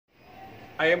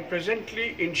I am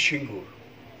presently in Shingur.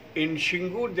 In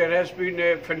Shingur, there has been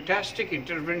a fantastic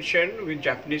intervention with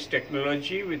Japanese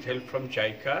technology with help from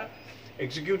JICA,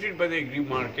 executed by the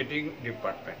Agri-Marketing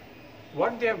Department.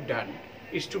 What they have done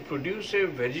is to produce a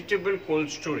vegetable cold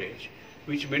storage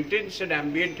which maintains an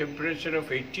ambient temperature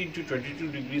of 18 to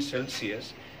 22 degrees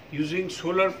Celsius using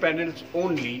solar panels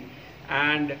only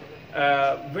and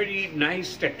very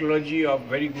nice technology of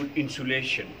very good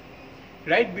insulation.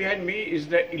 Right behind me is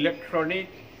the electronic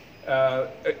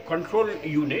control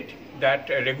unit that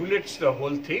regulates the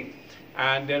whole thing,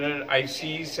 and there are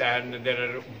ICs and there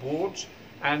are boards,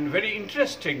 and very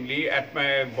interestingly at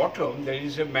my bottom there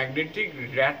is a magnetic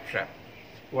rat trap.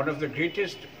 One of the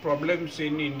greatest problems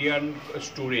in Indian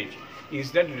storage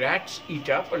is that rats eat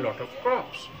up a lot of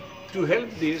crops. To help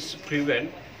this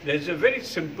prevent, there is a very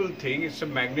simple thing. It's a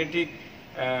magnetic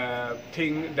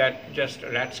thing that just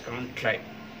rats can't climb.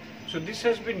 So this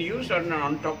has been used, and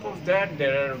on top of that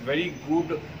there are very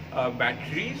good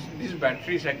batteries. These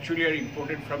batteries actually are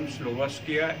imported from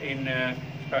Slovakia in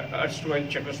erstwhile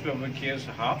Czechoslovakia's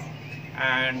half,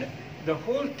 and the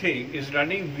whole thing is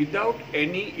running without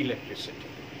any electricity.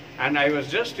 And I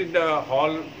was just in the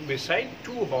hall beside,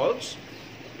 two halls.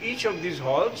 Each of these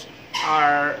halls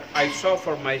I saw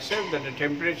for myself that the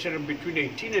temperature between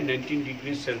 18 and 19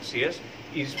 degrees Celsius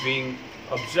is being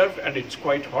observed, and it's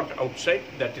quite hot outside.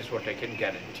 That is what I can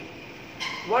guarantee.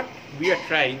 What we are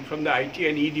trying from the IT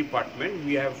and E department,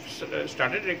 we have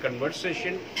started a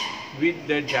conversation with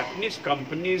the Japanese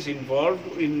companies involved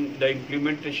in the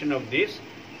implementation of this,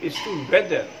 is to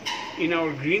whether in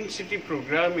our Green City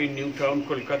program in NewTown,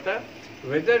 Kolkata,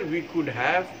 whether we could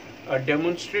have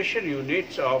demonstration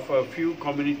units of a few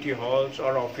community halls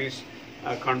or office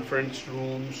conference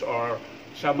rooms or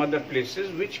some other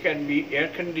places which can be air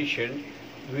conditioned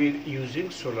with using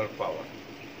solar power.